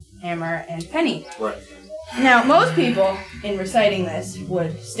hammer, and penny. Right. Now, most people, in reciting this,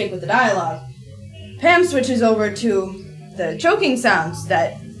 would stick with the dialogue. Pam switches over to the choking sounds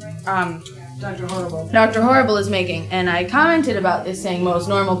that Dr. Horrible is making, and I commented about this, saying most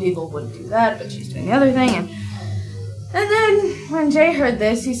normal people wouldn't do that, but she's doing the other thing, and then when Jay heard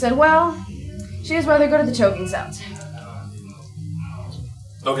this, he said, well, she'd just rather go to the choking sounds.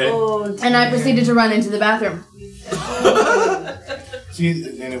 Okay. And I proceeded to run into the bathroom. See,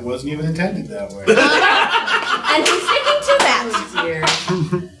 and it wasn't even intended that way. And he's sticking to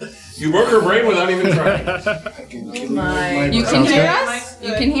that. You broke her brain without even trying. You can hear us?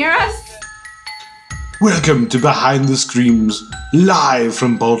 You can hear us? Welcome to Behind the Screams, live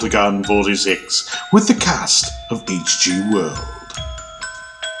from Balticon 46, with the cast of HG World.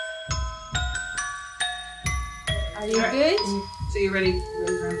 Are you good? So you ready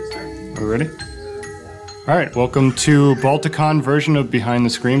for him to start? Are we ready? All right, welcome to Balticon version of Behind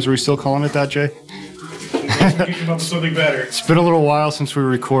the Screams. Are we still calling it that, Jay? You come up with something better. It's been a little while since we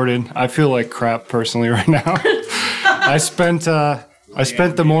recorded. I feel like crap personally right now. I spent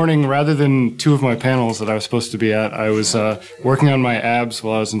the morning, rather than two of my panels that I was supposed to be at, I was working on my abs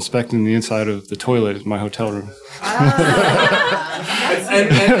while I was inspecting the inside of the toilet in my hotel room. And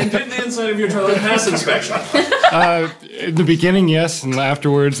did the inside of your toilet pass inspection? In the beginning, yes, and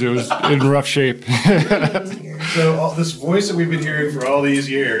afterwards it was in rough shape. So this voice that we've been hearing for all these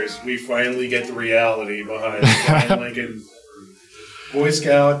years, we finally get the reality behind Brian Lincoln, Boy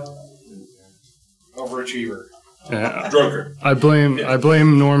Scout, overachiever. Yeah. Drunker. I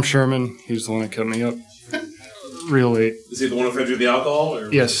blame Norm Sherman. He's the one that kept me up real late. Is he the one who fed you the alcohol?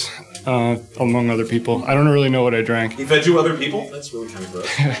 Or? Yes, among other people. I don't really know what I drank. He fed you other people? That's really kind of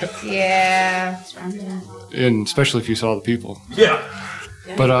gross. Yeah. And especially if you saw the people. Yeah.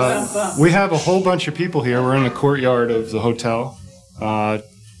 But we have a whole bunch of people here. We're in the courtyard of the hotel.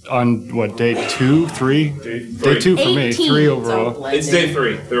 On what, day 2, 3? Day 2 for me, 3 overall. It's day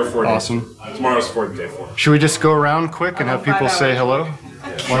 3. There were 4 days. Awesome. Tomorrow's day 4. Should we just go around quick and have people say hello?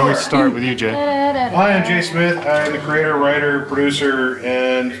 Why don't we start with you, Jay? Hi, I'm Jay Smith. I'm the creator, writer, producer,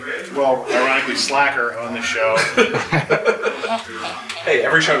 and, well, ironically, slacker on the show. Hey,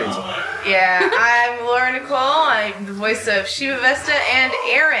 every show needs one. Yeah, I'm Laura Nicole. I'm the voice of Shiva Vesta and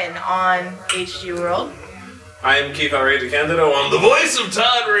Aaron on HG World. I am Keith DeCandido. I'm the voice of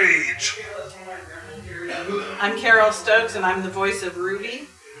Todd Rage. I'm Carole Stokes, and I'm the voice of Rudy.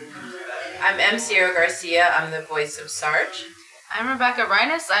 I'm Sieiro Garcia. I'm the voice of Sarge. I'm Rebecca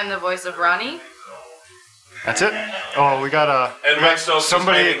Rinas. I'm the voice of Ronni. That's it? Oh, we got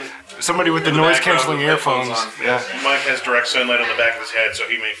somebody with the noise canceling earphones. Yeah. Mike has direct sunlight on the back of his head, so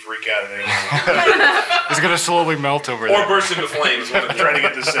he may freak out at any moment. It's going to slowly melt over there. Or burst into flames. I'm trying to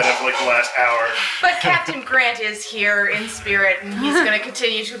get this set up for like the last hour. But Captain Grant is here in spirit, and he's going to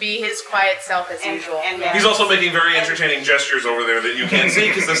continue to be his quiet self as usual. He's also making very entertaining gestures over there that you can't see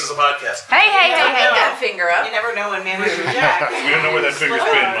because this is a podcast. Hey, that finger up. You never know when Manager Jack. We don't know where that finger's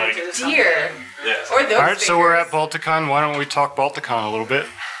been, Mike. Dear. Yes. Or those All right, fingers. so we're at Balticon. Why don't we talk Balticon a little bit?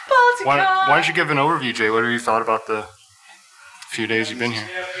 Balticon. Why don't you give an overview, Jay? What have you thought about the few days you've been here?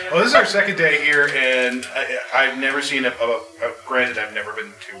 Well, this is our second day here, and I've never seen granted, I've never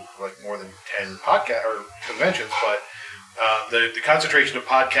been to like more than 10 podcast or conventions, but the concentration of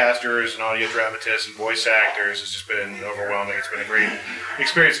podcasters and audio dramatists and voice actors has just been overwhelming. It's been a great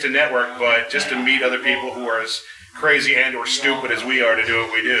experience to network, but just to meet other people who are as crazy and or stupid as we are to do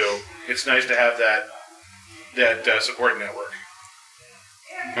what we do, it's nice to have that support network.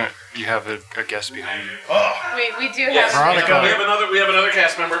 You have a guest behind you. Oh, We do Yes. have Veronica. We have another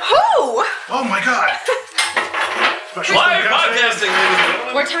cast member. Who? oh my God! Special Live podcasting. podcasting, ladies and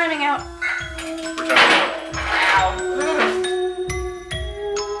gentlemen. We're timing out. We're talking about.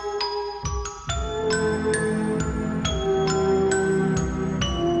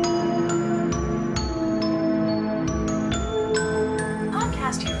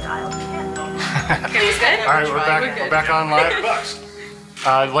 Okay, we good? All right, we're back on live. $50.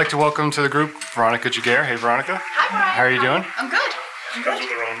 I'd like to welcome to the group Veronica Giguere. Hey, Veronica. Hi, Bryan. How are you doing? I'm good. Comes with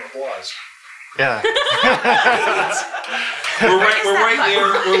their own applause. Yeah. We're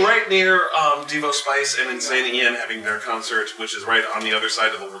right near Devo Spice and Insane Ian having their concert, which is right on the other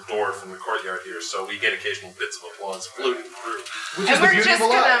side of the door from the courtyard here. So we get occasional bits of applause floating through. And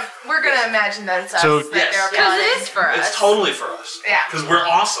we're gonna imagine that it's us. So- that Yes. they're Because applauding. it is for us. It's totally for us. Yeah. Because we're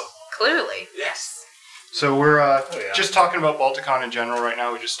awesome. Clearly. Yes. So we're just talking about Balticon in general right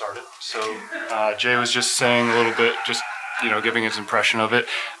now. We just started. So Jay was just saying a little bit, just giving his impression of it.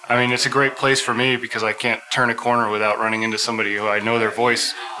 I mean, it's a great place for me because I can't turn a corner without running into somebody who I know their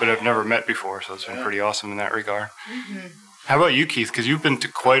voice but I've never met before. So it's been pretty awesome in that regard. Mm-hmm. How about you, Keith? Because you've been to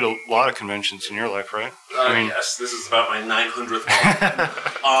quite a lot of conventions in your life, right? Yes, this is about my 900th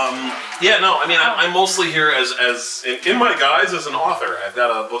one. I'm mostly here as in my guise as an author. I've got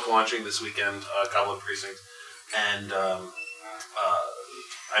a book launching this weekend, Goblin Precinct, and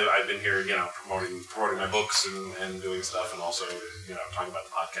I've been here, promoting my books and doing stuff, and also, talking about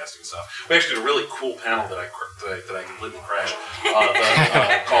the podcasting stuff. We actually did a really cool panel that I completely crashed,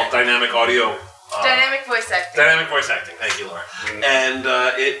 called Dynamic Audio. Dynamic voice acting. Dynamic voice acting. Thank you, Laura. And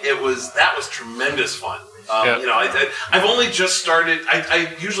that was tremendous fun. I've only just started.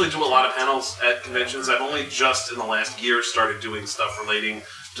 I usually do a lot of panels at conventions. I've only just in the last year started doing stuff relating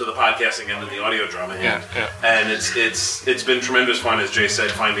to the podcasting end of the audio drama end. And it's been tremendous fun, as Jay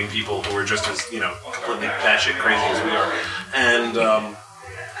said, finding people who are just as completely batshit crazy as we are,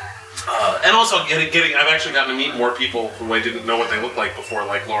 and also getting. I've actually gotten to meet more people who I didn't know what they looked like before,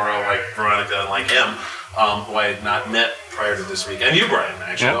 like Laura, like Veronica, and like Em, who I had not met prior to this week, and you, Bryan,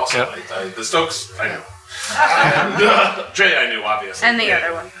 actually also. The Stokes, I knew. And Jay, I knew, obviously. And the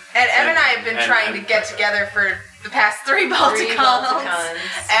other one. And Em and I have been trying to get together for the past 3 Balticons.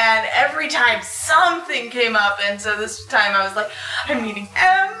 And every time something came up, and so this time I was like, I'm meeting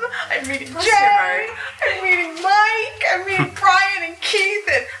Em, I'm meeting Jay, I'm meeting Mike, I'm meeting Bryan and Keith,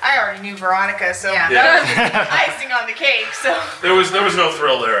 and I already knew Veronica, so that was just icing on the cake. So there was no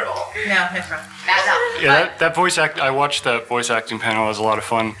thrill there at all. No, no thrill. Yeah, that voice act. I watched that voice acting panel. It was a lot of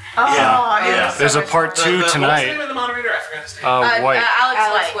fun. There's a part 2 tonight. What's the name of the moderator? I forgot his name. White.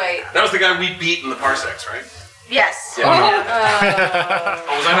 Alex White. That was the guy we beat in the Parsecs, right? Yes. Yeah.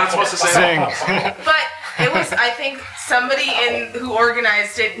 Was I not supposed to say that? But it was, I think, somebody who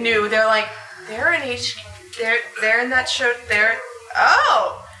organized it knew. They're like, they're in they're in that show.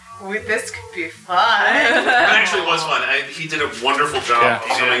 This could be fun. It actually was fun. He did a wonderful job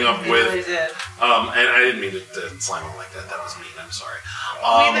coming up with. He really did. And I didn't mean to slam him like that. That was mean. I'm sorry.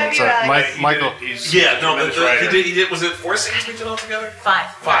 Michael. He did. Was it 4 scenes we did all together? 5.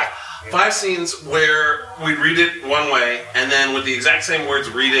 5 scenes where we'd read it one way, and then with the exact same words,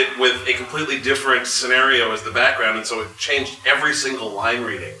 read it with a completely different scenario as the background, and so it changed every single line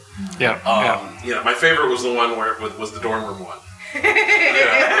reading. My favorite was the one where it was the dorm room one.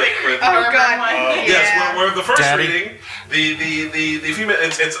 Oh God! Yes, where the first Daddy. reading, the female,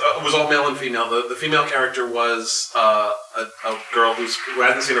 it was all male and female. The female character was a girl who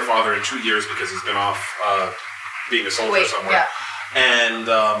hadn't seen her father in 2 years because he's been off being a soldier somewhere, and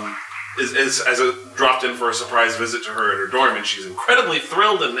is dropped in for a surprise visit to her at her dorm, and she's incredibly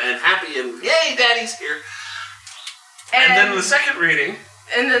thrilled and happy, and yay, Daddy's here. And then the second reading.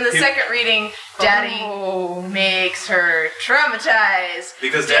 And then the second reading, Daddy makes her traumatized.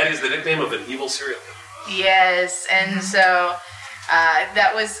 Because Daddy is the nickname of an evil serial killer. Yes, and so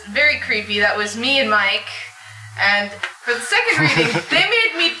that was very creepy. That was me and Mike. And for the second reading, they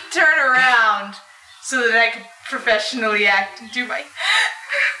made me turn around so that I could professionally act and do my...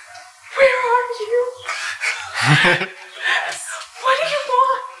 Where are you? What do you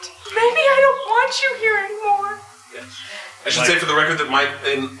want? Maybe I don't want you here anymore. Yes. I should say for the record that Mike,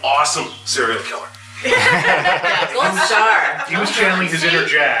 an awesome serial killer. Gold star. He was channeling his inner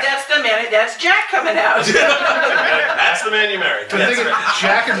Jack. That's the man. That's Jack coming out. That's the man you married. But the thing is,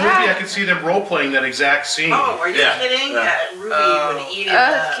 Jack and Ruby, I could see them role playing that exact scene. Oh, are you kidding? Ruby would eat it.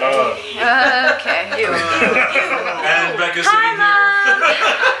 Okay. And Becca's sitting here.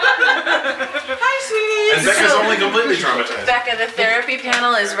 Hi, sweetie. And Becca's only completely traumatized. Becca, the therapy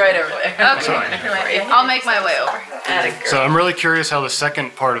panel is right over there. Okay. I'll make my way over. So I'm really curious how the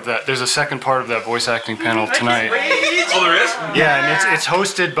second part of that. There's a second part of that voice acting panel tonight. Oh, there is? Yeah, and it's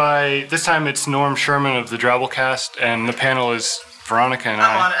hosted by, this time it's Norm Sherman of the Drabblecast, and the panel is Veronica and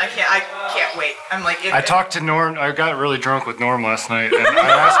I'm I. on it. I can't wait. I'm like... I talked to Norm. I got really drunk with Norm last night, and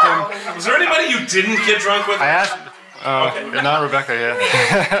I asked him... Was there anybody you didn't get drunk with? I asked... Not Rebecca, yeah.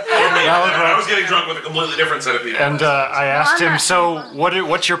 I was getting drunk with a completely different set of people. And I asked him, so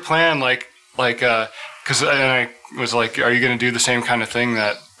what's your plan? Because I was like, are you going to do the same kind of thing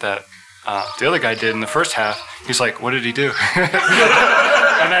that the other guy did in the first half? He's like, what did he do?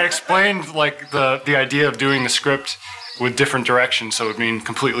 And I explained like the idea of doing the script with different directions, so it would mean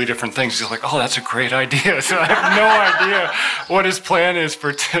completely different things. He's like, oh, that's a great idea. So I have no idea what his plan is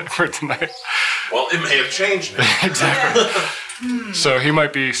for tonight. Well, it may have changed now. Exactly. So he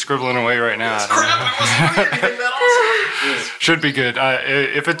might be scribbling away right now. Should be good.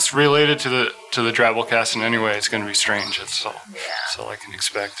 If it's related to the Drabblecast in any way, it's going to be strange. That's all. Yeah. That's all I can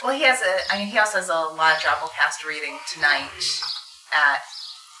expect. Well, he also has a live Drabblecast reading tonight at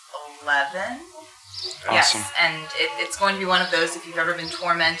 11. Awesome. Yes, and it's going to be one of those, if you've ever been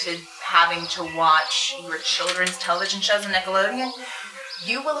tormented having to watch your children's television shows on Nickelodeon,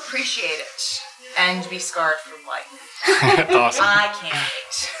 you will appreciate it and be scarred for life. Awesome. I can't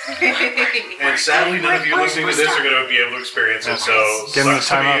wait. And sadly, none of you listening to this are going to be able to experience it, so Give them the sucks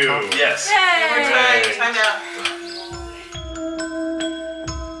to time out. you. Tom. Yes. Yay! Time out.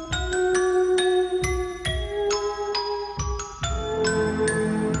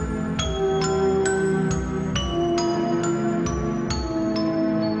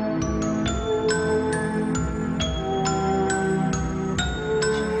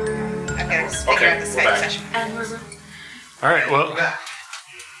 Okay, we're back. And we're All right, well,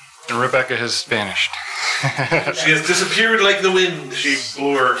 and Rebecca has vanished. She has disappeared like the wind. She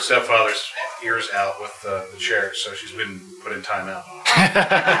blew her stepfather's ears out with the chair, so she's been put in timeout.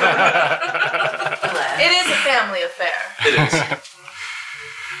 It is a family affair. It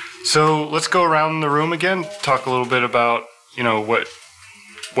is. So let's go around the room again, talk a little bit about,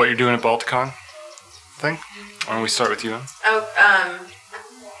 what you're doing at Balticon thing. Why don't we start with you, Em?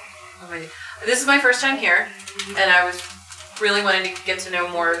 This is my first time here, and I was really wanting to get to know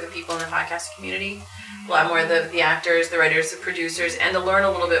more of the people in the podcast community, a lot more of the actors, the writers, the producers, and to learn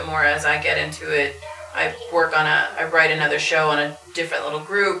a little bit more as I get into it. I write another show on a different little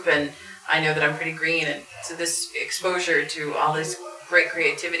group, and I know that I'm pretty green, and so this exposure to all this great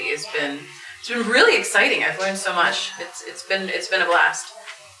creativity it's been really exciting. I've learned so much. It's been a blast.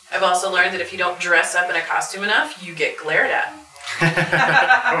 I've also learned that if you don't dress up in a costume enough, you get glared at.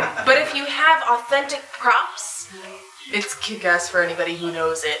 But if you have authentic props, it's kick-ass for anybody who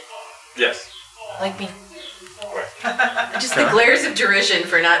knows it. Yes. Like me. Just the glares of derision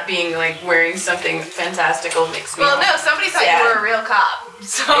for not being wearing something fantastical makes me. Well, no, somebody thought you were a real cop.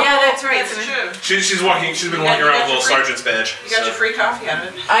 So yeah, that's right. That's true. She's been walking around with a little sergeant's badge. You got your free coffee out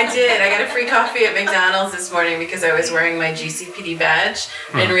of it. I did. I got a free coffee at McDonald's this morning because I was wearing my GCPD badge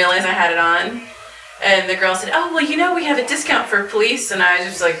and didn't realize I had it on. And the girl said, "Oh, well, we have a discount for police." And I was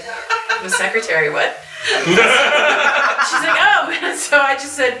just like, "The secretary, what?" She's like, "Oh." So I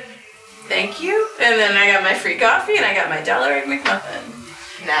just said, "Thank you." And then I got my free coffee and I got my $1 Egg McMuffin.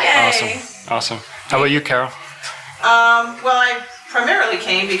 nice. Awesome. How about you, Carol? Well, I primarily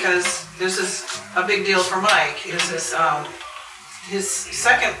came because this is a big deal for Mike. This is his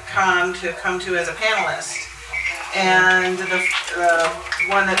second con to come to as a panelist, and the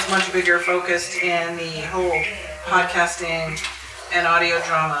one that's much bigger, focused in the whole podcasting and audio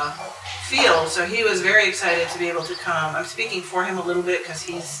drama field. So he was very excited to be able to come. I'm speaking for him a little bit because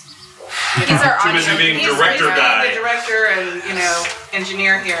he's our Too busy being director guy. the director and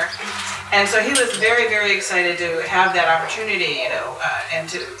engineer here. And so he was very, very excited to have that opportunity, and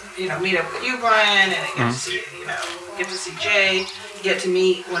to, meet up with you, Bryan, and get to see Jay, get to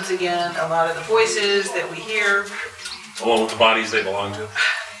meet, once again, a lot of the voices that we hear. Along with the bodies they belong to.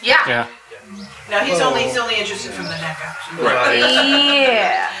 Yeah. No, he's only interested from the neck up. Right.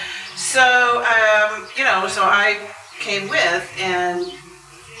 Yeah. So, so I came with, and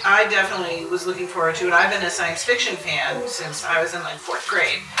I definitely was looking forward to it. I've been a science fiction fan since I was in 4th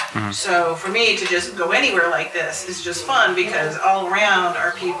grade. Mm-hmm. So for me to just go anywhere like this is just fun because all around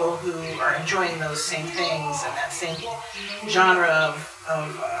are people who are enjoying those same things and that same genre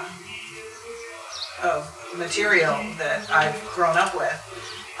of material that I've grown up with.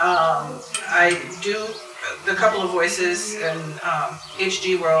 I do a couple of voices in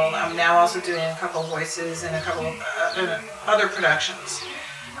HG World. I'm now also doing a couple of voices in a couple of other productions.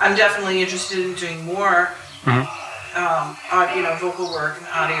 I'm definitely interested in doing more vocal work and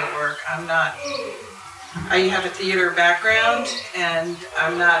audio work. I have a theater background, and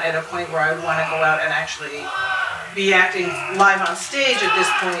I'm not at a point where I would want to go out and actually be acting live on stage at this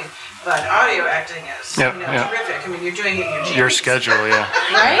point, but audio acting is terrific. I mean, you're doing it in your Your schedule, yeah.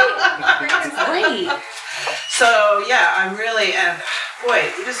 Right? Great. So, yeah, I'm really, and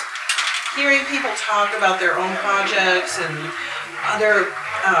boy, just hearing people talk about their own projects and other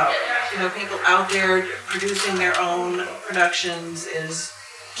people out there producing their own productions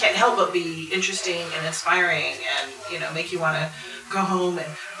can't help but be interesting and inspiring, and make you want to go home and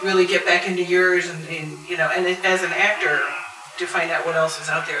really get back into yours, and as an actor to find out what else is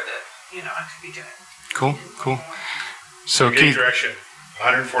out there that I could be doing. Cool. So Keith, direction,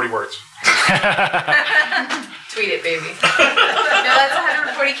 140 words. Tweet it, baby. No, that's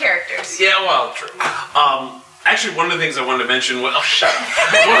 140 characters. Yeah, well, true. Actually, one of the things I wanted to mention was... Oh, shut up.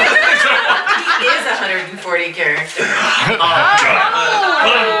 He is 140 characters.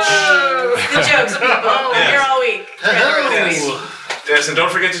 The jokes, people. Yes. Here all week. Yes, and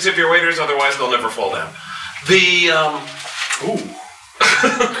don't forget to tip your waiters, otherwise they'll never fall down. Is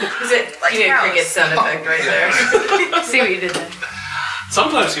it? You did a cricket sound effect right there. See what you did there.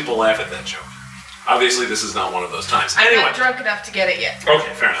 Sometimes people laugh at that joke. Obviously, this is not one of those times. I'm Anyway. not drunk enough to get it yet.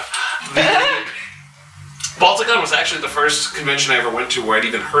 Okay, fair enough. Balticon was actually the first convention I ever went to where I'd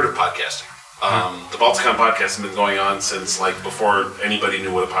even heard of podcasting. The Balticon podcast has been going on since before anybody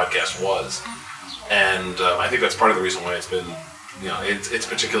knew what a podcast was, and I think that's part of the reason why it's been, it's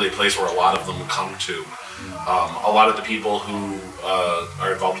particularly a place where a lot of them come to. A lot of the people who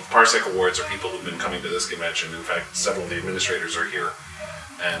are involved with the Parsec Awards are people who've been coming to this convention. In fact, several of the administrators are here,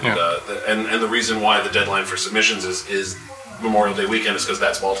 and the reason why the deadline for submissions is Memorial Day weekend is because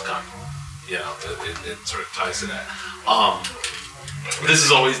that's Balticon. It sort of ties to that. This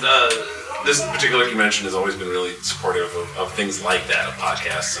is always this particular convention has always been really supportive of things like that, of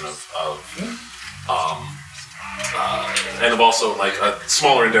podcasts and of also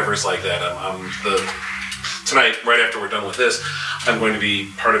smaller endeavors like that. Tonight, right after we're done with this, I'm going to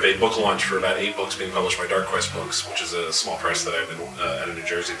be part of a book launch for about 8 books being published by Dark Quest Books, which is a small press that I've been out of New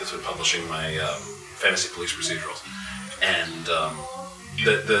Jersey that's been publishing my fantasy police procedurals. And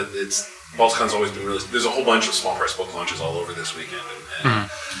Balticon's always been really. There's a whole bunch of small press book launches all over this weekend, and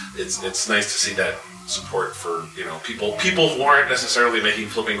it's nice to see that support for people who aren't necessarily making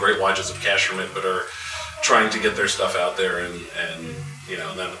flipping great wads of cash from it, but are trying to get their stuff out there, and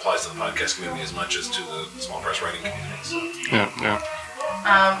that applies to the podcast community as much as to the small press writing communities. Yeah.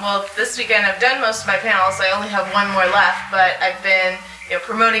 Well, this weekend I've done most of my panels. I only have one more left, but I've been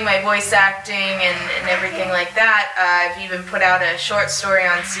promoting my voice acting and everything like that. I've even put out a short story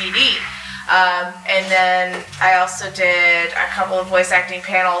on CD. And then I also did a couple of voice acting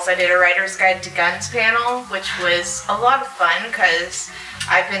panels. I did a Writer's Guide to Guns panel, which was a lot of fun because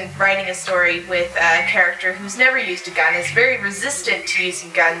I've been writing a story with a character who's never used a gun, is very resistant to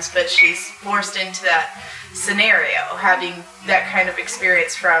using guns, but she's forced into that scenario, having that kind of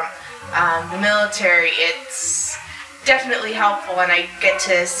experience from the military. It's definitely helpful, and I get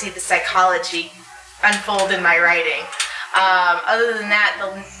to see the psychology unfold in my writing. Other than that,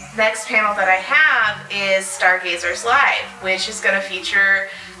 the next panel that I have is Stargazers Live, which is going to feature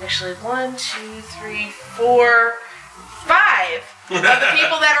actually 1, 2, 3, 4, 5 of the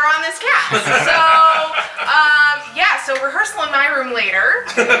people that are on this cast. So rehearsal in my room later,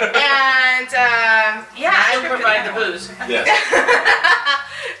 and I'll provide the booze. Yes.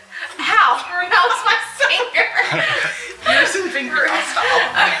 How's my finger? Yours and finger. I'll stop.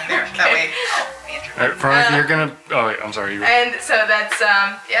 There, that way. All right, Veronica, you're gonna. Oh wait, I'm sorry. And so that's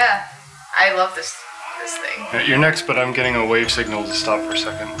I love this thing. You're next, but I'm getting a wave signal to stop for a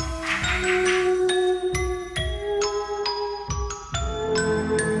second.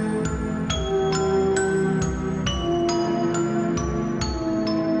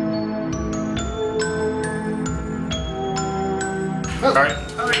 All right,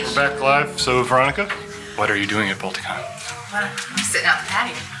 we're back live. So, Veronica, what are you doing at Balticon? I'm sitting out the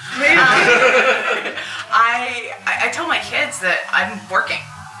patio. I told my kids that I'm working.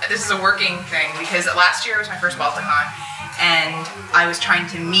 This is a working thing because last year was my first Balticon, and I was trying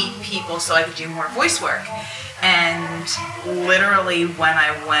to meet people so I could do more voice work. And literally, when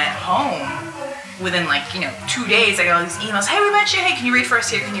I went home, within 2 days, I got all these emails. Hey, we met you. Hey, can you read for us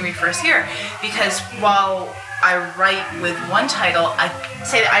here? Can you read for us here? Because while I write with one title, I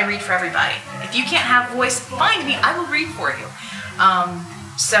say that I read for everybody. If you can't have voice, find me. I will read for you.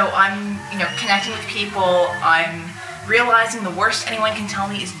 So I'm, connecting with people. I'm realizing the worst anyone can tell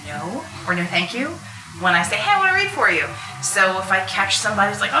me is no, or no thank you, when I say, hey, I want to read for you. So if I catch somebody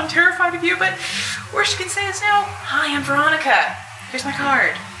who's like, I'm terrified of you, but worst you can say is no. Hi, I'm Veronica. Here's my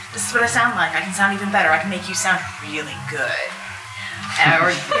card. This is what I sound like. I can sound even better. I can make you sound really good.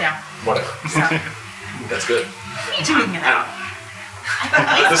 Whatever. So, That's good. what are you talking about?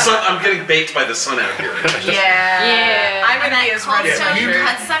 The sun. I'm getting baked by the sun out here. Yeah. I'm gonna be as red as Cold you- Stone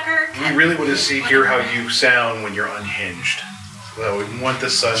Cutsucker. We really want to hear how you sound when you're unhinged. So we want the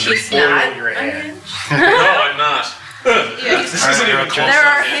sun to She's boil not your head. No, I'm not. This isn't even close. There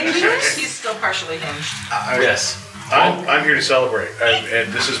are Hinges? He's still partially hinged. Yes. I'm here to celebrate,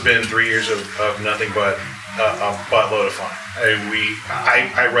 and this has been 3 years of nothing but a buttload of fun.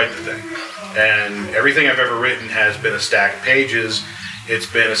 I write the thing, and everything I've ever written has been a stack of pages. It's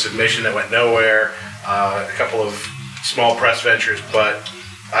been a submission that went nowhere, a couple of small press ventures, but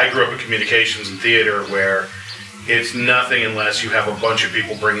I grew up in communications and theater where it's nothing unless you have a bunch of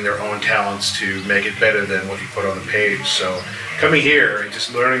people bringing their own talents to make it better than what you put on the page. So coming here and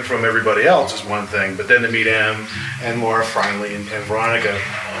just learning from everybody else is one thing, but then to meet Em and Laura finally and Veronica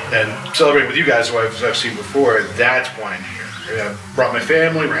and celebrate with you guys who I've seen before, that's why I'm here. I brought my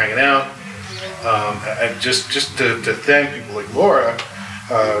family, we're hanging out. And just to thank people like Laura.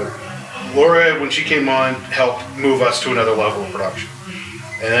 Laura, when she came on, helped move us to another level of production.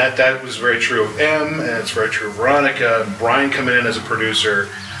 And that was very true of M, and it's very true of Veronica, Bryan coming in as a producer,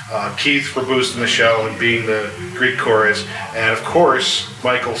 Keith for boosting the show and being the Greek chorus, and of course,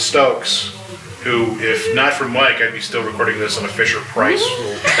 Michael Stokes, who, if not for Mike, I'd be still recording this on a Fisher-Price.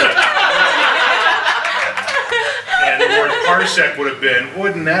 And the word parsec would have been,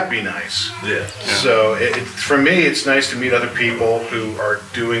 wouldn't that be nice? Yeah. So for me, it's nice to meet other people who are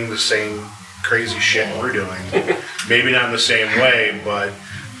doing the same crazy shit we're doing. Maybe not in the same way, but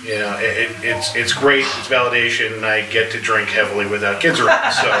you know, it's great. It's validation, and I get to drink heavily without kids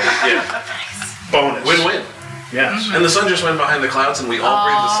around. So yeah, bonus. Win-win. Yes. And the sun just went behind the clouds, and we all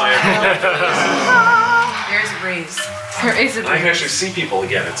breathed a sigh of relief. There's a breeze. There is a I can actually see people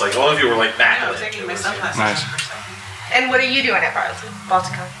again. It's like all of you were like back. I'm taking my sunglasses. Nice. And what are you doing at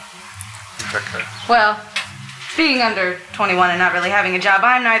Balticon? Well, being under 21 and not really having a job,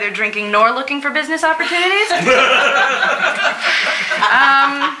 I'm neither drinking nor looking for business opportunities.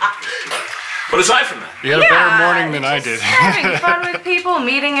 But aside from that, You had a better morning than I did. Having fun with people,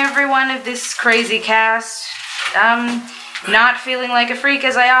 meeting everyone of this crazy cast. Not feeling like a freak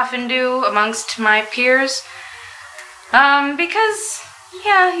as I often do amongst my peers. Because,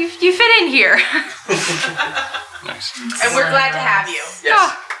 yeah, you fit in here. Nice. And we're glad to have you.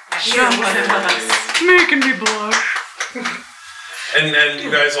 yes. You're one of us. Making me blush. And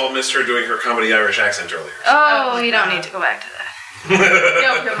you guys all missed her doing her comedy Irish accent earlier. Oh, you don't need to go back to that.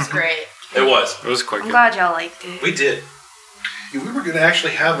 No, it was great. It was. It was quite I'm good. glad y'all liked it. We did. Yeah, we were going to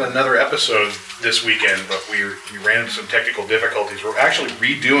actually have another episode this weekend, but we ran into some technical difficulties. We're actually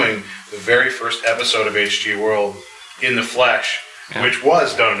redoing the very first episode of HG World in the flesh, which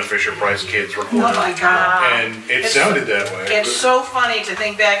was done in a Fisher-Price Kids recorder. Oh my God. And it sounded that way. It's so funny to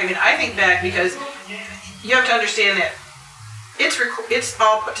think back. I mean, I think back because you have to understand that it's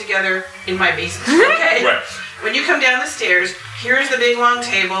all put together in my basement, okay? Right. When you come down the stairs, here's the big long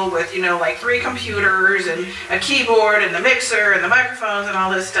table with, like 3 computers and a keyboard and the mixer and the microphones and all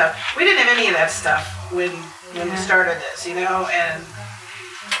this stuff. We didn't have any of that stuff when we started this, and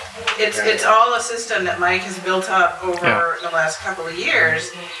it's all a system that Mike has built up over the last couple of years.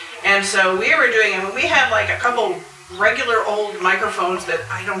 And so we were doing it. We had like a couple regular old microphones that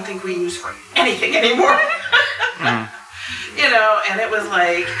I don't think we use for anything anymore. And it was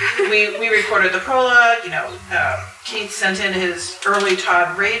like, we recorded the prologue, Keith sent in his early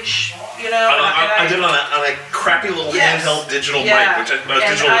Todd Rage, I did it on a crappy little handheld digital mic, which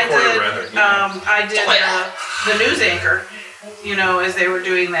digital recorder rather. I did the news anchor, as they were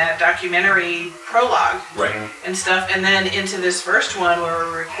doing that documentary prologue and stuff, and then into this first one where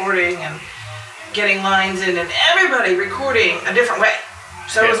we're recording and getting lines in, and everybody recording a different way.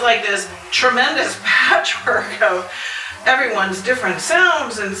 So it was like this tremendous patchwork of everyone's different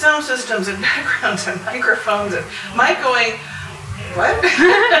sounds and sound systems and backgrounds and microphones, and Mike going, what?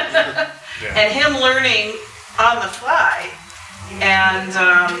 And him learning on the fly,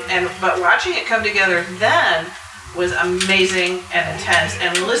 but watching it come together then was amazing and intense,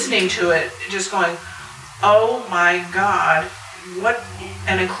 and listening to it just going, oh my God, what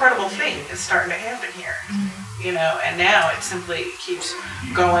an incredible thing is starting to happen here. And now it simply keeps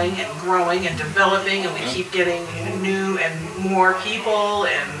going and growing and developing, and we keep getting new and more people,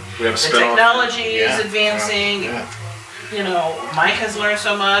 and the technology is advancing. Mike has learned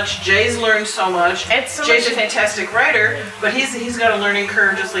so much. Jay's learned so much. Jay's a fantastic writer, but he's got a learning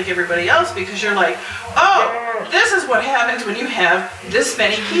curve just like everybody else, because you're like, oh, this is what happens when you have this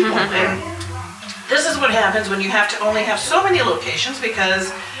many people, and this is what happens when you have to only have so many locations,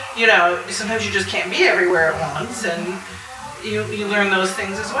 because sometimes you just can't be everywhere at once, and you learn those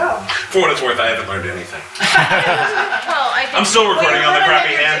things as well. For what it's worth, I haven't learned anything. I'm still recording on the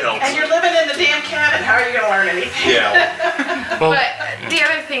crappy handhelds. And you're living in the damn cabin. How are you going to learn anything? Yeah. But the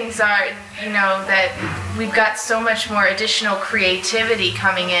other things are, that we've got so much more additional creativity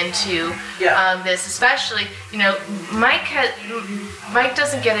coming into this, especially, Mike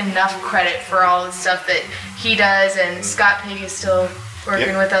doesn't get enough credit for all the stuff that he does, and Scott Pig is still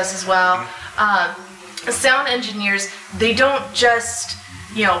working with us as well. Sound engineers, they don't just,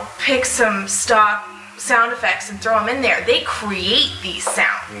 pick some stock sound effects and throw them in there. They create these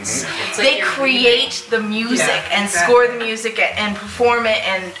sounds. They create the music and score the music and perform it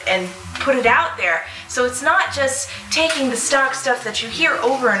and put it out there. So it's not just taking the stock stuff that you hear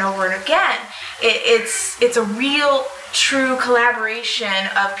over and over and again. It's a real, true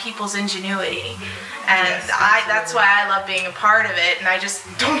collaboration of people's ingenuity. And that's why I love being a part of it, and I just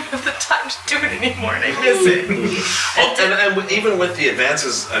don't have the time to do it anymore, and I miss it. and even with the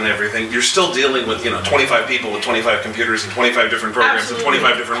advances and everything, you're still dealing with 25 people with 25 computers and 25 different programs and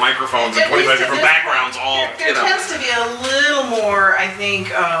 25 different microphones and 25 different backgrounds. There tends to be a little more, I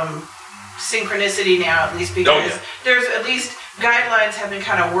think, synchronicity now, at least because there's at least guidelines have been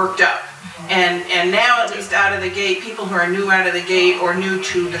kind of worked up. And now, at least out of the gate, people who are new out of the gate or new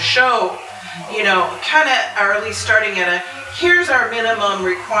to the show, kind of are at least starting at here's our minimum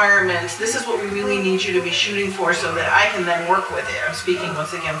requirements. This is what we really need you to be shooting for so that I can then work with it. I'm speaking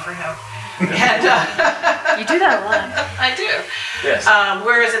once again for him. And you do that a lot. I do. Yes.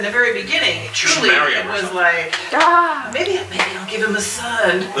 Whereas in the very beginning, truly, it was like, maybe I'll give him a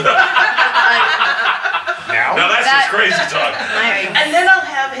son. Now that's just crazy talk. And then I'll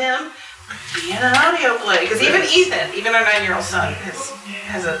have him be in an audio play. Because even Ethan, even our 9-year-old son,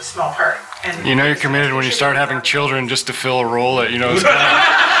 has a small part. And you're committed when you start having children just to fill a role that is kind of...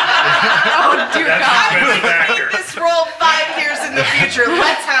 Oh, dear God. This role 5 years in the future.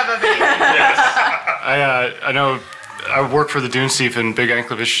 Let's have a baby. Yes. I know I work for the Dune Thief, and Big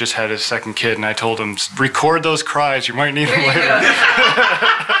Anklevich just had his second kid, and I told him, record those cries. You might need them later.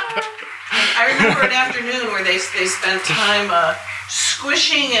 I remember an afternoon where they spent time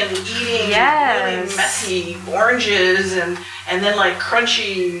squishing and eating really messy oranges and then like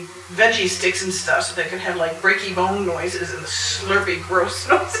crunchy veggie sticks and stuff so they could have like breaky bone noises and slurpy gross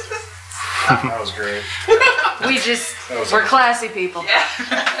noises. That was great. We're classy people. Yeah.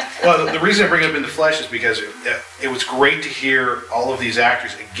 Well, the reason I bring it up in the flesh is because it was great to hear all of these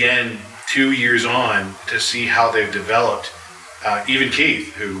actors again 2 years on to see how they've developed. Even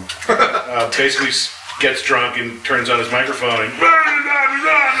Keith, who basically gets drunk and turns on his microphone and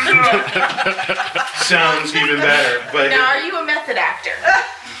sounds even better. But now, are you a method actor?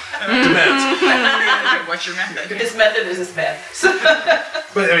 Depends. What's your method? His method is his bed.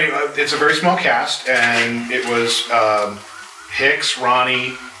 But I mean, it's a very small cast, and it was Hicks,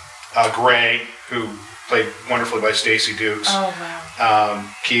 Ronni, Gray, who played wonderfully by Stacey Dukes. Oh wow.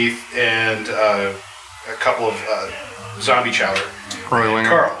 Keith and a couple of zombie chowder. Roy Winger.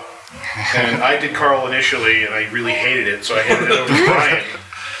 Carole. And I did Carole initially, and I really hated it, so I handed it over to Bryan,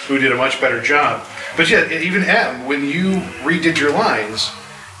 who did a much better job. But yeah, even Em, when you redid your lines,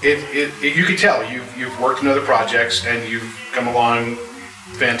 you could tell you've worked in other projects and you've come along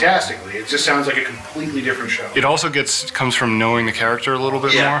fantastically. It just sounds like a completely different show. It also comes from knowing the character a little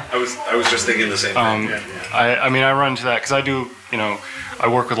bit more. I was just thinking the same thing. I mean, I run into that because I do, I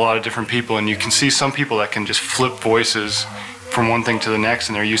work with a lot of different people, and you can see some people that can just flip voices from one thing to the next,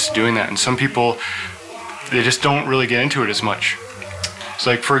 and they're used to doing that. And some people, they just don't really get into it as much. So,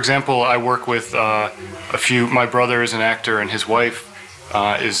 like, for example, I work with my brother is an actor, and his wife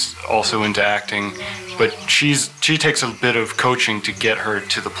is also into acting, but she takes a bit of coaching to get her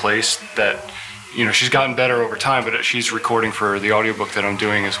to the place that, she's gotten better over time, but she's recording for the audiobook that I'm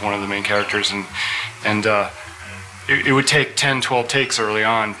doing as one of the main characters, and it would take 10, 12 takes early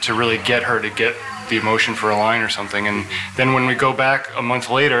on to really get her to get the emotion for a line or something. And then when we go back a month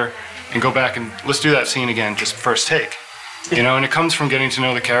later and go back and let's do that scene again, just first take, and it comes from getting to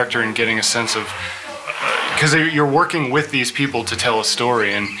know the character and getting a sense of, because you're working with these people to tell a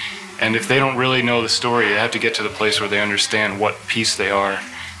story, and if they don't really know the story, they have to get to the place where they understand what piece they are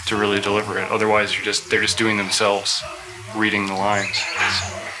to really deliver it. Otherwise, they're just doing themselves, reading the lines.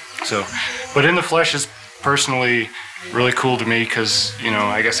 So, but In the Flesh is personally really cool to me because,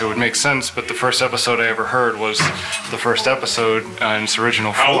 I guess it would make sense, but the first episode I ever heard was the first episode in its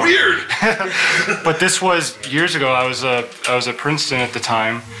original form. How weird! But this was years ago. I was at Princeton at the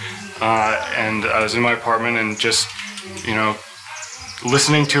time, and I was in my apartment and just,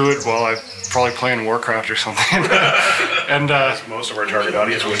 listening to it while I probably playing Warcraft or something. And as most of our target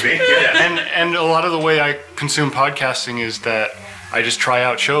audience would be. And a lot of the way I consume podcasting is that I just try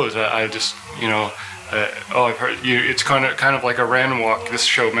out shows. I just, I've heard you. It's kind of like a random walk. This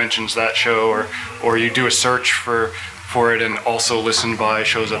show mentions that show, or you do a search for it and also listen by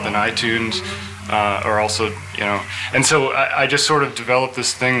shows up in iTunes, or also And so I just sort of developed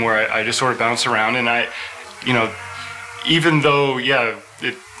this thing where I just sort of bounce around, and even though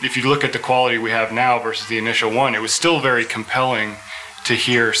if you look at the quality we have now versus the initial one, it was still very compelling to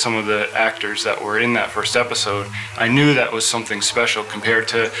hear some of the actors that were in that first episode. I knew that was something special compared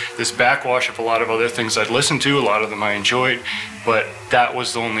to this backwash of a lot of other things I'd listened to. A lot of them I enjoyed, but that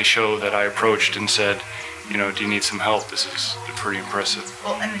was the only show that I approached and said, do you need some help? This is pretty impressive.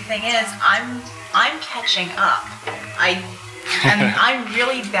 Well, and the thing is, I'm catching up. I'm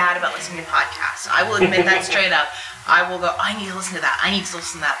really bad about listening to podcasts. I will admit that straight up. I will go, I need to listen to that. I need to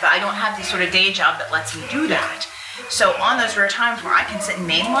listen to that. But I don't have the sort of day job that lets me do that. So on those rare times where I can sit and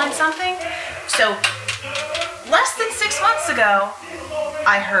mainline something, so less than 6 months ago,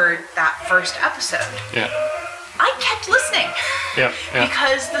 I heard that first episode. Yeah. I kept listening. Yeah.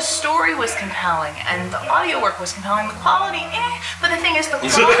 Because the story was compelling and the audio work was compelling. The quality, but the thing is, the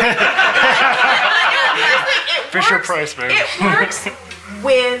quality. Fisher Price, baby. It works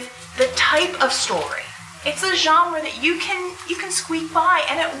with the type of story. It's a genre that you can squeak by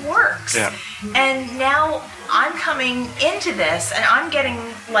and it works. Yeah. And now I'm coming into this and I'm getting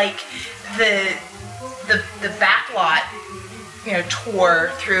like the backlot,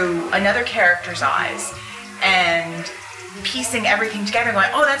 tour through another character's eyes and piecing everything together, going,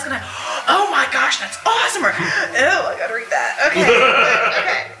 oh my gosh, that's awesome, or oh, I gotta read that.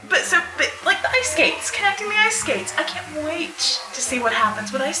 Okay. But like the ice skates, connecting the ice skates, I can't wait to see what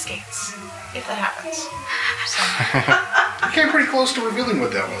happens with ice skates, if that happens. So. I came pretty close to revealing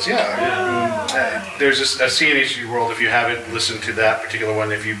what that was, yeah. There's a scene in HG World, if you haven't listened to that particular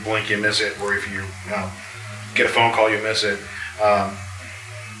one, if you blink you miss it, or if you get a phone call you miss it.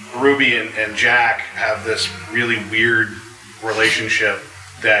 Ruby and Jack have this really weird relationship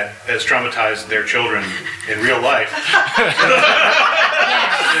that has traumatized their children in real life.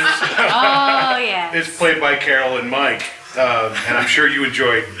 It's played by Carole and Mike, and I'm sure you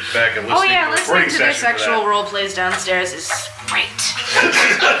enjoyed back and listening to the recording to their session sexual role plays downstairs is great.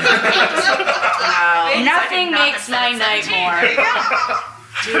 Wow. Nothing makes my night more.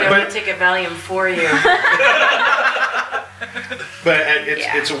 Dude, I'm going to take a Valium for you. But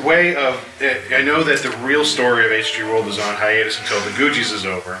it's a way of... I know that the real story of HG World is on hiatus until the Googies is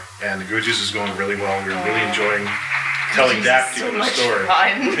over, and the Googies is going really well. We're really enjoying telling that particular story.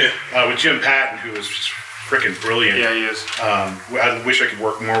 With Jim Patton, who is just freaking brilliant. Yeah, he is. I wish I could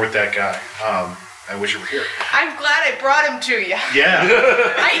work more with that guy. I wish you were here. I'm glad I brought him to you. Yeah.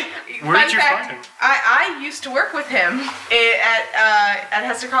 Where did you find him? I used to work with him at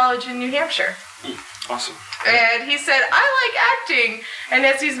Hester College in New Hampshire. Awesome. And he said, I like acting. And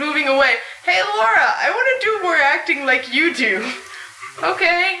as he's moving away, hey, Laura, I want to do more acting like you do.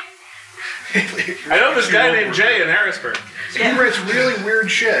 Okay. I know this guy named Jay in Harrisburg. He writes really weird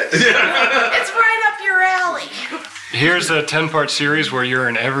shit. It's right up your alley. Here's a 10-part series where you're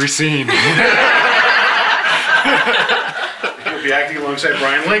in every scene. You'll be acting alongside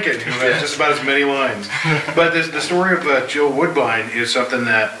Bryan Lincoln, who has just about as many lines. But the story of Jill Woodbine is something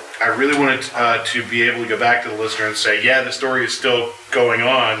that I really wanted to be able to go back to the listener and say, yeah, the story is still going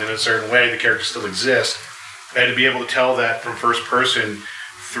on in a certain way, the characters still exist, and to be able to tell that from first person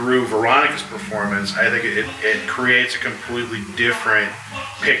through Veronica's performance, I think it creates a completely different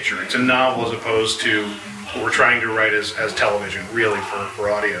picture. It's a novel as opposed to what we're trying to write as television, really,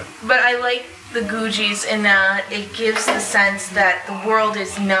 for audio. But I like the Googies in that it gives the sense that the world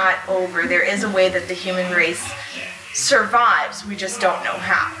is not over. There is a way that the human race survives. We just don't know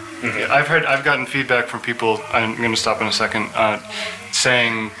how. Mm-hmm. I've gotten feedback from people, I'm going to stop in a second,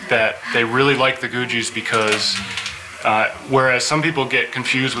 saying that they really like the Googies because whereas some people get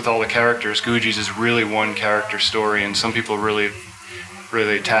confused with all the characters, Googies is really one character story, and some people really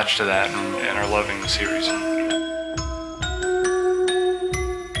attached to that and are loving the series.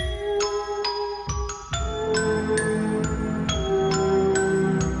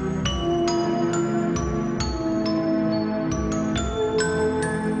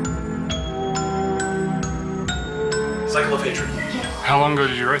 Cycle of Hatred. How long ago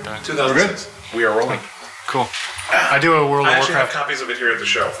did you write that? 2006. We are rolling. Cool. I do a World of I actually have Warcraft. copies of it here at the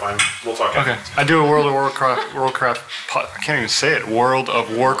show. Fine, we'll talk. Okay. I do a World of Warcraft. I can't even say it. World of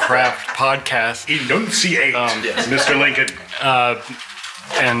Warcraft podcast. Enunciate, Mr. Lincoln.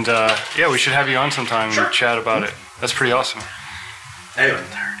 Yeah, we should have you on sometime and chat about it. That's pretty awesome. Anyway,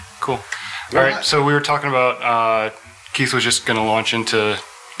 cool. All right. So we were talking about Keith was just going to launch into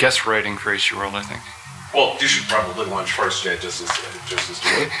guest writing for HG World, I think. well, you should probably launch first, Jay. Just as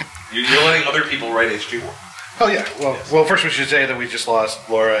you're letting other people write HG World. Oh yeah. Well, first we should say that we just lost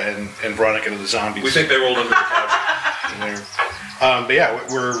Laura and Veronica to the zombies. We think they rolled under the couch. But yeah,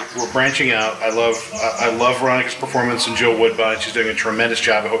 we're branching out. I love Veronica's performance and Jill Woodbine. She's doing a tremendous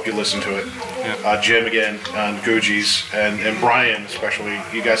job. I hope you listen to it. Yeah. Jim again on Googies and Bryan especially.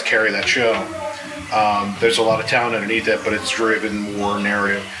 You guys carry that show. There's a lot of talent underneath it, but it's driven more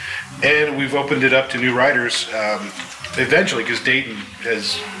narrative. And we've opened it up to new writers eventually, because Dayton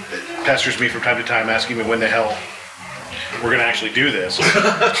pesters me from time to time asking me when the hell we're going to actually do this.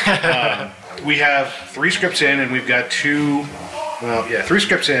 we have 3 scripts in, and we've got 2. Well, yeah, 3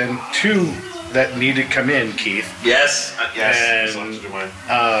 scripts in, 2 that need to come in, Keith. Yes. And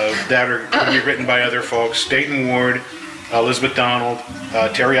that are going to be written by other folks: Dayton Ward, Elizabeth Donald,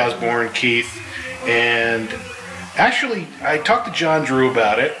 Terry Osborne, Keith, and actually, I talked to John Drew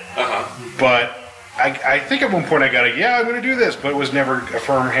about it, but I think at one point I got I'm going to do this, but it was never a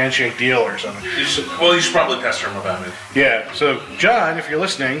firm handshake deal or something. You should probably pester him about it. Yeah, so John, if you're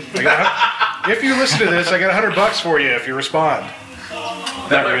listening, if you listen to this, I got $100 for you if you respond.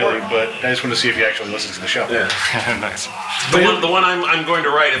 Not really, but I just want to see if you actually listen to the show. Yeah, nice. The one I'm going to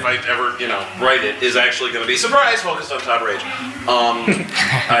write, if I ever write it, is actually going to be surprise focused on Todd Rage.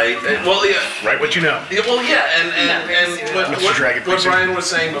 Write what you know. Yeah, well, yeah, and what Bryan was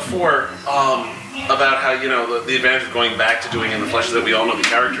saying before about how the advantage of going back to doing in the flesh is that we all know the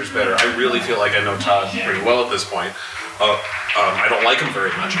characters better. I really feel like I know Todd pretty well at this point. I don't like him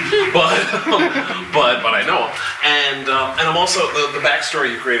very much, but I know him, and I'm also the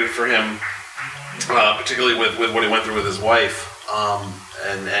backstory you created for him, particularly with what he went through with his wife,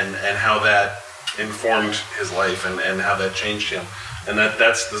 and how that informed his life and how that changed him, and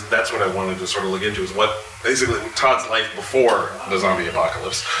that's what I wanted to sort of look into, is what basically Todd's life before the zombie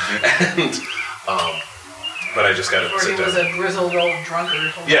apocalypse, and. But I just got to sit down. He was a grizzled old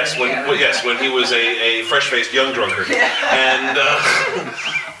drunkard. Yes, when he was a fresh-faced young drunkard, and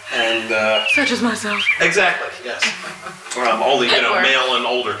such as myself. Exactly. Yes. Only male and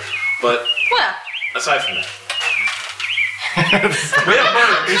older, but aside from that, we have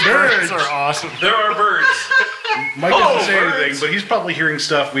birds. These birds are awesome. There are birds. Mike doesn't say anything, but he's probably hearing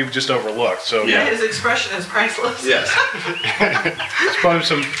stuff we've just overlooked. So his expression is priceless. Yes. There's probably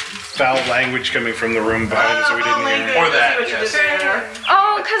some foul language coming from the room behind us that we didn't hear. Or that. Yes.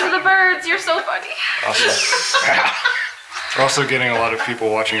 Oh, because of the birds. You're so funny. Awesome. We're also getting a lot of people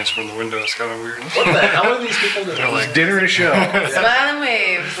watching us from the window. It's kind of weird. What the hell are these people doing? It's dinner and a show. Smile and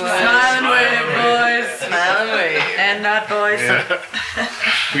wave, boys. Smile and wave, boys. Smile and wave. And not boys. Yeah.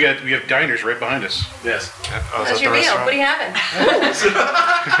 we have diners right behind us. Yes. That's your meal. What do you having?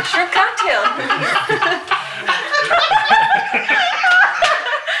 Shrimp cocktail.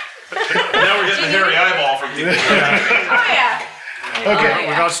 Now we're getting the hairy eyeball from people. Oh yeah. Okay.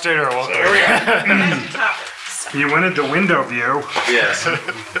 We got to stay there. You wanted the window view. Yes.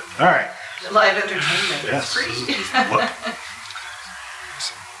 All right. Live entertainment. Yes.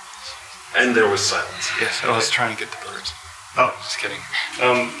 And there was silence. Yes, I was trying to get the birds. Oh, just kidding.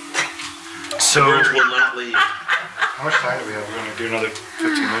 So the birds will not leave. How much time do we have? We're going to do another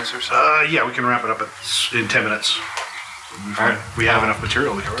 15 minutes or so? Yeah, we can wrap it up in 10 minutes. All right. We have enough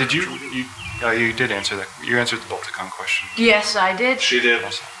material to cover. Did you did answer that. You answered the Balticon question. Yes, I did. She did.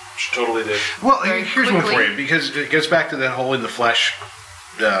 She totally did. Well, here's one for you, because it goes back to that whole in the flesh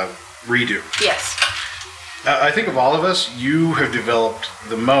redo. Yes. I think of all of us, you have developed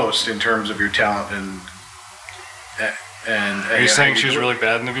the most in terms of your talent and Are you saying she was really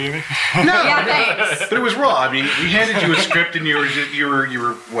bad in the beginning? No, Yeah, thanks. but it was raw. I mean, we handed you a script, and you were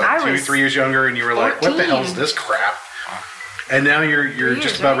what, I 2, was 3 years younger, and you were like, "What the hell is this crap?" And now you're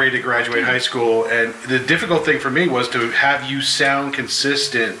just about ready to graduate high school. And the difficult thing for me was to have you sound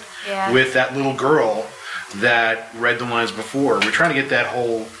consistent with that little girl that read the lines before. We're trying to get that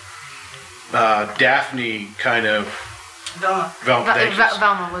whole Daphne kind of.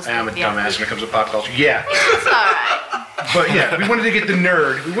 Velma was. I'm a dumbass when it comes to pop culture. Yeah. It's all right. But yeah, we wanted to get the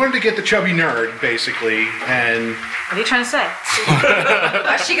nerd. We wanted to get the chubby nerd, basically. And What are you trying to say?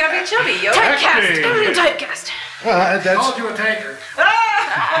 Why she gotta be chubby, yo? Typecast. Everything typecast. well, that's Called you a tanker.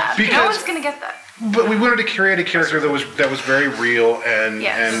 No one's gonna get that. But we wanted to create a character that was very real and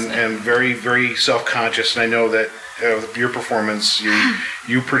very, very self-conscious. And I know that with your performance,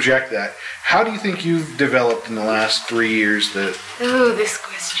 you project that. How do you think you've developed in the last 3 years? Ooh, this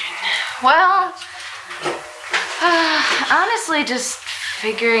question. Well, honestly, just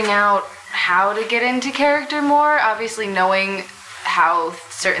figuring out how to get into character more. Obviously, knowing how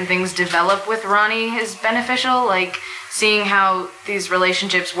certain things develop with Ronni is beneficial, like seeing how these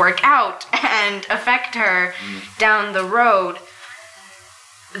relationships work out and affect her down the road.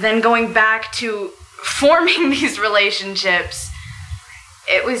 Then going back to forming these relationships,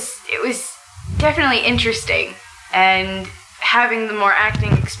 it was definitely interesting, and having the more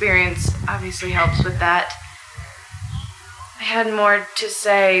acting experience obviously helps with that. I had more to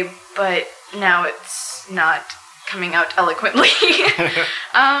say, but now it's not coming out eloquently.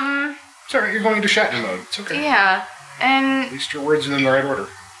 Sorry, you're going into Shatner mode. It's okay. Yeah, and At least your words are in the right order.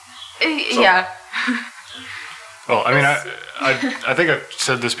 yeah. Well, I mean, I think I've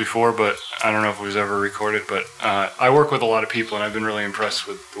said this before, but I don't know if it was ever recorded, but I work with a lot of people, and I've been really impressed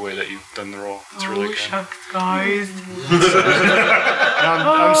with the way that you've done the role. It's really good. Shucks, guys.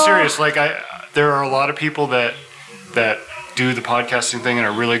 I'm serious. Like, there are a lot of people that do the podcasting thing and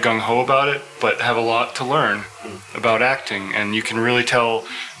are really gung-ho about it, but have a lot to learn about acting, and you can really tell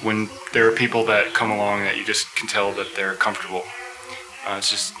when there are people that come along that you just can tell that they're comfortable.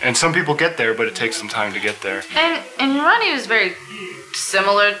 And some people get there, but it takes some time to get there. And Ronni was very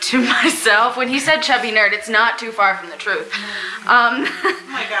similar to myself. When he said chubby nerd, it's not too far from the truth. Oh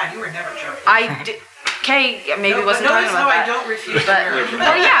my God, you were never chubby. Okay, maybe wasn't talking about that. I don't refuse.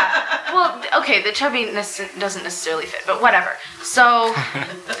 Well, yeah. Well, okay, the chubbiness doesn't necessarily fit, but whatever. So,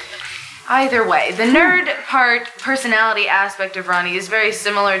 either way, the nerd personality aspect of Ronni is very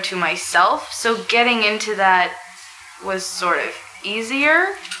similar to myself, so getting into that was sort of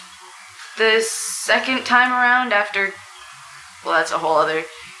easier. The second time around after, well, that's a whole other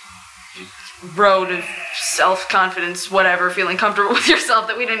road of self-confidence, whatever, feeling comfortable with yourself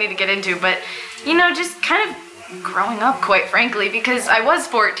that we don't need to get into, but, just kind of growing up, quite frankly, because I was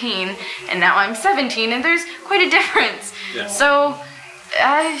 14 and now I'm 17 and there's quite a difference. Yeah. So,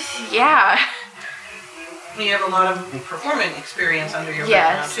 yeah. You have a lot of performing experience under your belt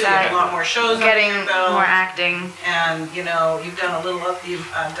now, too. You have a lot more shows getting under your belt. more acting. And, you've done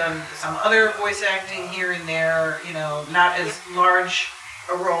you've done some other voice acting here and there, not as large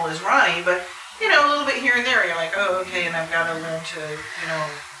a role as Ronni, but, a little bit here and there. You're like, oh, okay, and I've got to learn to,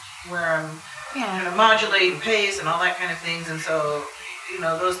 where I'm modulating pace and all that kind of things. And so,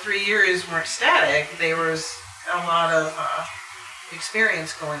 those 3 years weren't static. There was a lot of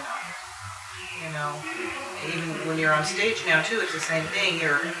experience going on. Even when you're on stage now, too, it's the same thing.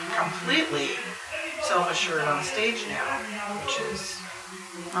 You're completely self-assured on stage now, which is,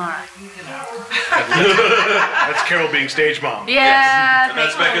 That's Carole being stage mom. Yeah. Yes. And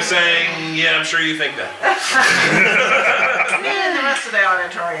that's Becca saying, yeah, I'm sure you think that. And the rest of the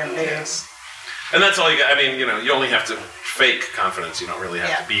auditorium, yes. And that's all you got. I mean, you only have to fake confidence. You don't really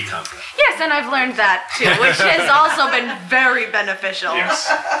have to be confident. Yes, and I've learned that too, which has also been very beneficial. Yes.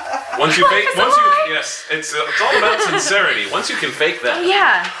 Yes, it's all about sincerity. Once you can fake that.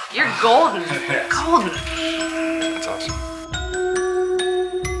 Yeah, you're golden. Yes. Golden. That's awesome.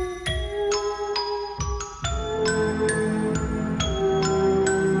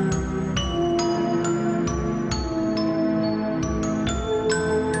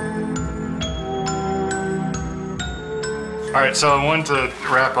 All right, so I wanted to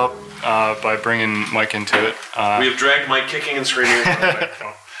wrap up by bringing Mike into it. We have dragged Mike kicking and screaming.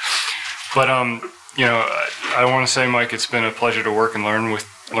 But I want to say, Mike, it's been a pleasure to work and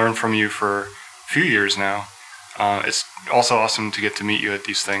learn from you for a few years now. It's also awesome to get to meet you at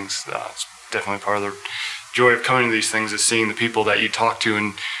these things. It's definitely part of the joy of coming to these things is seeing the people that you talk to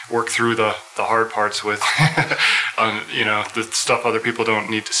and work through the hard parts with. The stuff other people don't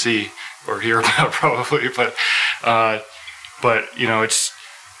need to see or hear about probably, but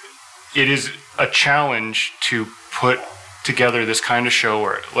it is a challenge to put together this kind of show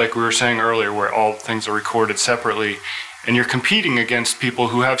where, like we were saying earlier, where all things are recorded separately, and you're competing against people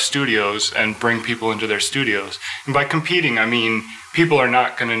who have studios and bring people into their studios. And by competing, I mean people are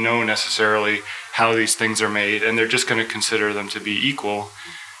not going to know necessarily how these things are made, and they're just going to consider them to be equal.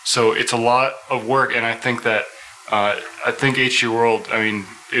 So it's a lot of work, and I think that HG World,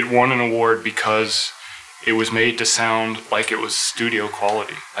 it won an award because it was made to sound like it was studio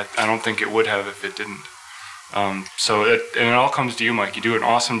quality. I don't think it would have if it didn't. And it all comes to you, Mike. You do an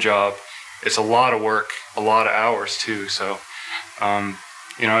awesome job. It's a lot of work, a lot of hours too. So, and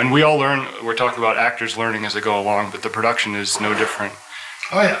we all learn. We're talking about actors learning as they go along, but the production is no different.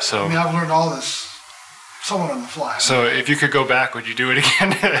 Oh yeah. So I've learned all this somewhat on the fly. So if you could go back, would you do it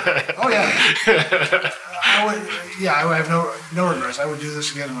again? Oh yeah. I would. Yeah, I would have no regrets. I would do this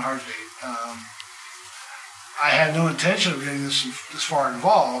again in a heartbeat. I had no intention of getting this far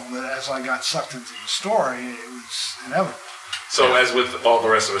involved, but as I got sucked into the story, it was inevitable. So as with all the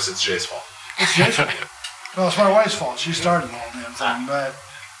rest of us, it's Jay's fault. It's Jay's fault. Well, it's my wife's fault. She started the whole damn thing. But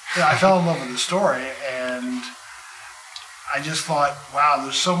I fell in love with the story, and I just thought, wow,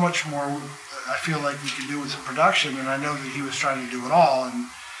 there's so much more I feel like we could do with the production, and I know that he was trying to do it all, and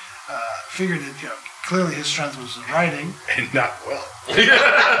figured that clearly his strength was the writing. And not well.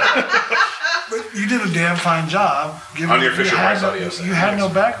 But you did a damn fine job. On your Fisher Price audio. You had no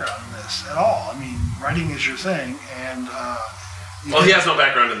background in this at all. Writing is your thing, and he has no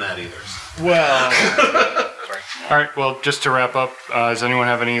background in that either. Well, all right. Well, just to wrap up, does anyone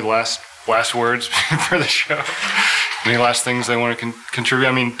have any last words for the show? Any last things they want to contribute?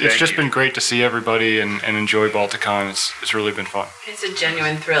 I mean, it's just been great to see everybody and enjoy Balticon. It's really been fun. It's a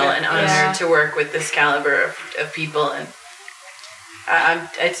genuine thrill and honor to work with this caliber of people, and I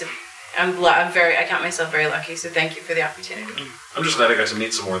count myself very lucky. So thank you for the opportunity. I'm just glad I got to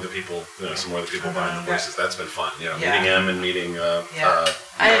meet some more of the people, behind the voices. That's been fun. Meeting Em and meeting Veronica.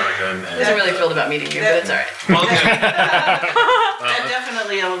 I wasn't really thrilled about meeting you, but it's all right. Well, That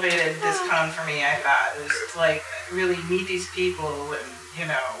definitely elevated this con for me, I thought. It was like, really meet these people and,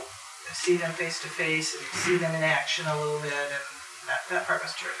 see them face to face and see them in action a little bit, and that part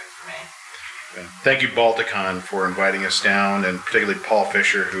was terrific for me. Thank you, Balticon, for inviting us down, and particularly Paul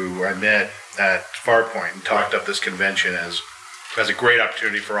Fischer, who I met at Farpoint and talked up this convention as a great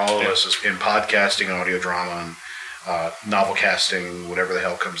opportunity for all of us in podcasting, audio drama, and novel casting, whatever the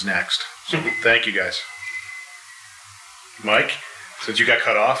hell comes next. So thank you, guys. Mike, since you got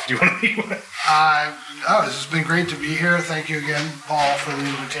cut off, do you want to? This has been great to be here. Thank you again, Paul, for the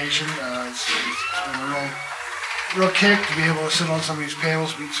invitation. It's been a real kick to be able to sit on some of these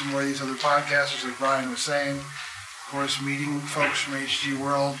panels, meet some more of these other podcasters, like Bryan was saying. Of course, meeting folks from HG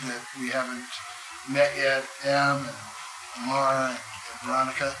World that we haven't met yet, Em and Laura and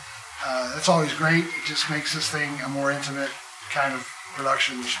Veronica. That's always great. It just makes this thing a more intimate kind of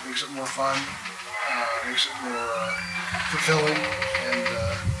production, which makes it more fun, makes it more fulfilling, and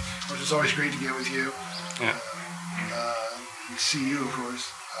which is always great to get with you. Yeah. And see you, of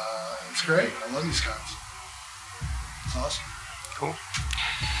course. It's great. I love these cons. It's awesome. Cool.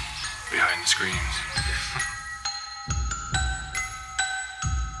 Behind the screens.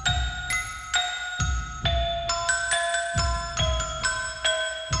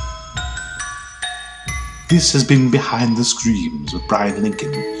 This has been Behind the Screams with Bryan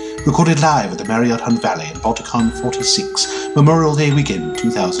Lincoln, recorded live at the Marriott Hunt Valley in Balticon 46, Memorial Day weekend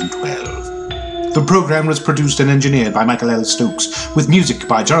 2012. The program was produced and engineered by Carole Stokes, with music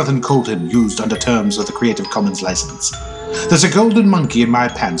by Jonathan Colton used under terms of the Creative Commons license. There's a golden monkey in my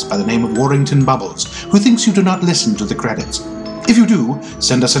pants by the name of Warrington Bubbles, who thinks you do not listen to the credits. If you do,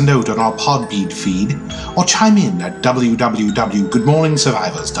 send us a note on our Podbean feed, or chime in at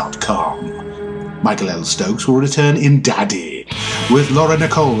www.goodmorningsurvivors.com. Michael L. Stokes will return in Daddy, with Laura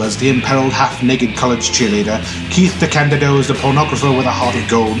Nicole as the imperiled half-naked college cheerleader, Keith DeCandido as the pornographer with a heart of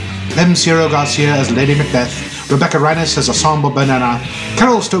gold, Sieiro Garcia as Lady Macbeth, Rebecca Rinas as Ensemble Banana,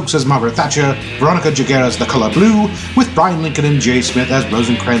 Carole Stokes as Margaret Thatcher, Veronica Giguere as The Color Blue, with Bryan Lincoln and Jay Smith as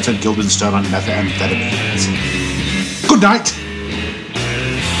Rosencrantz and Guildenstern on methamphetamines. Good night!